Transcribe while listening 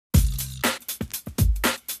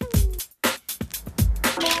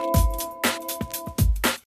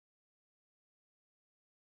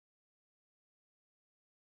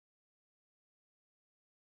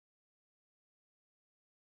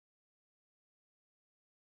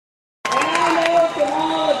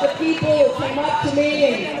people who came up to me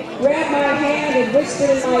and grabbed my hand and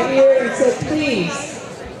whispered in my ear and said, please,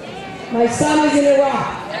 my son is in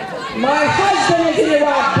Iraq. My husband is in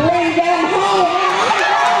Iraq. Bring them home.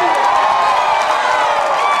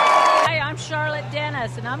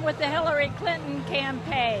 And I'm with the Hillary Clinton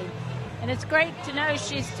campaign, and it's great to know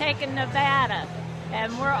she's taken Nevada,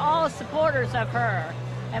 and we're all supporters of her,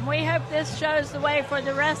 and we hope this shows the way for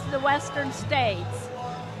the rest of the western states.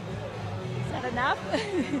 Is that enough?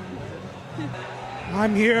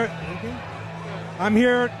 I'm here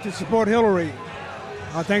to support Hillary.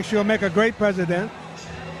 I think she'll make a great president,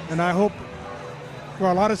 and I hope for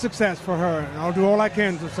a lot of success for her, and I'll do all I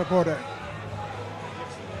can to support her.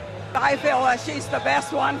 I feel that she's the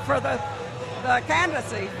best one for the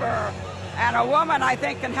candidacy and a woman I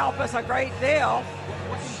think can help us a great deal.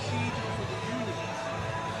 What can she do for the union?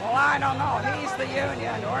 Well, I don't know. He's the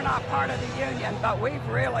union. We're not part of the union, but we've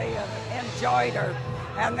really enjoyed her.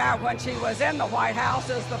 And now when she was in the White House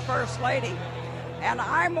as the First Lady. And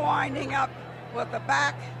I'm winding up with the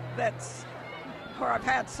back that's where I've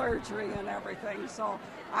had surgery and everything, so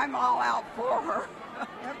I'm all out for her.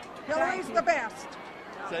 Yep. Hillary's the best.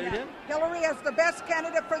 Say it again? Hillary is the best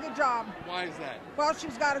candidate for the job. Why is that? Well,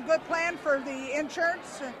 she's got a good plan for the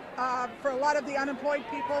insurance, for a lot of the unemployed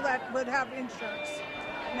people that would have insurance.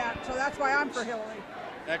 Now, so that's why I'm for Hillary.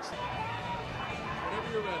 Excellent.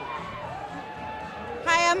 Whenever you're ready.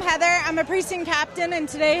 Hi, I'm Heather. I'm a precinct captain, and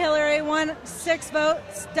today Hillary won 6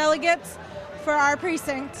 votes, delegates for our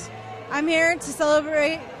precinct. I'm here to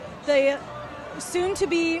celebrate the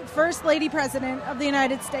soon-to-be First Lady President of the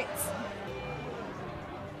United States.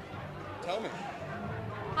 Tell me.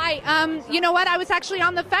 Hi, you know what? I was actually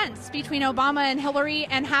on the fence between Obama and Hillary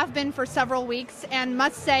and have been for several weeks, and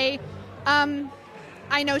must say,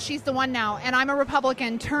 I know she's the one now, and I'm a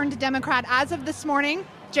Republican turned Democrat as of this morning,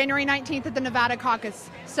 January 19th at the Nevada caucus.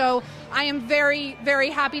 So I am very, very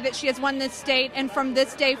happy that she has won this state, and from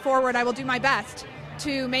this day forward, I will do my best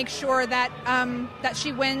to make sure that that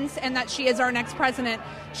she wins and that she is our next president.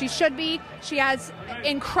 She should be. She has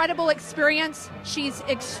incredible experience. She's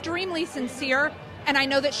extremely sincere, and I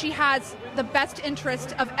know that she has the best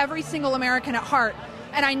interest of every single American at heart.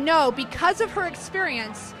 And I know because of her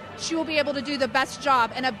experience, she will be able to do the best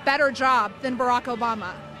job and a better job than Barack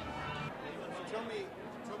Obama. Tell me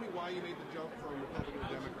why you made the jump from Republican to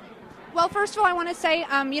Democrat. Well, first of all, I want to say,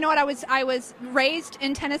 you know what, I was raised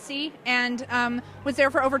in Tennessee and was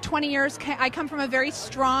there for over 20 years. I come from a very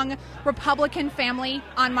strong Republican family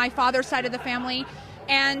on my father's side of the family.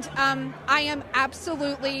 And I am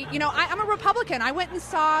absolutely, you know, I'm a Republican. I went and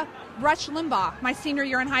saw Rush Limbaugh my senior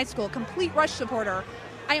year in high school, complete Rush supporter.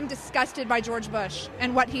 I am disgusted by George Bush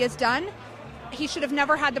and what he has done. He should have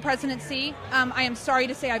never had the presidency. I am sorry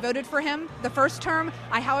to say I voted for him the first term.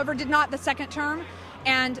 I, however, did not the second term.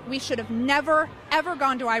 And we should have never, ever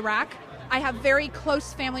gone to Iraq. I have very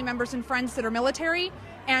close family members and friends that are military,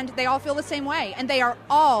 and they all feel the same way. And they are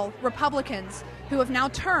all Republicans who have now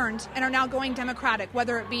turned and are now going Democratic,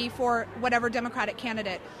 whether it be for whatever Democratic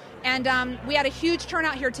candidate. And we had a huge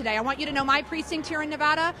turnout here today. I want you to know my precinct here in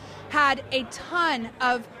Nevada had a ton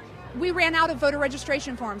of, we ran out of voter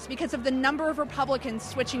registration forms because of the number of Republicans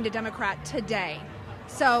switching to Democrat today.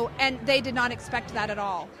 So, and they did not expect that at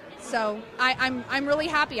all. So I'm really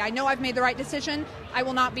happy. I know I've made the right decision. I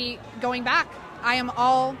will not be going back. I am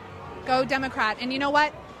all go Democrat. And you know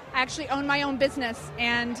what? I actually own my own business,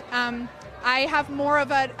 and I have more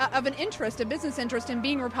of an interest, a business interest in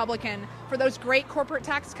being Republican for those great corporate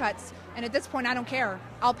tax cuts. And at this point, I don't care.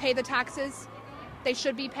 I'll pay the taxes. They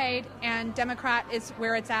should be paid, and Democrat is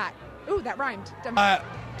where it's at. Ooh, that rhymed.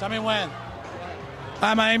 Tell me when.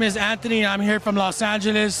 Hi, my name is Anthony. I'm here from Los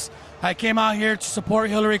Angeles. I came out here to support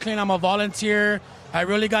Hillary Clinton. I'm a volunteer. I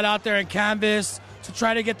really got out there and canvassed to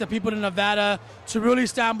try to get the people in Nevada to really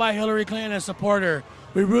stand by Hillary Clinton and support her.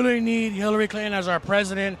 We really need Hillary Clinton as our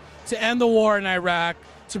president to end the war in Iraq,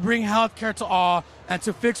 to bring health care to all, and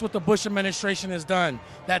to fix what the Bush administration has done.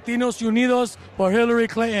 Latinos Unidos por Hillary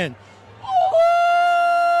Clinton.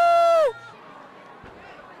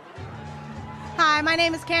 Hi, my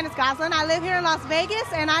name is Candace Goslin. I live here in Las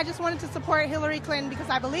Vegas, and I just wanted to support Hillary Clinton because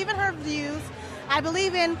I believe in her views. I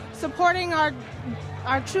believe in supporting our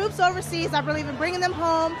troops overseas. I believe in bringing them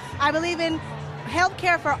home. I believe in health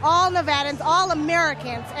care for all Nevadans, all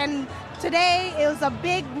Americans. And today it was a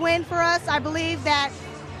big win for us. I believe that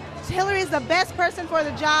Hillary is the best person for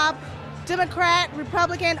the job. Democrat,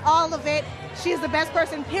 Republican, all of it. She's the best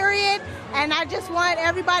person, period. And I just want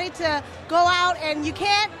everybody to go out, and you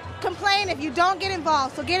can't complain if you don't get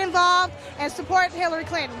involved. So get involved and support Hillary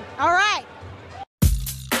Clinton. All right.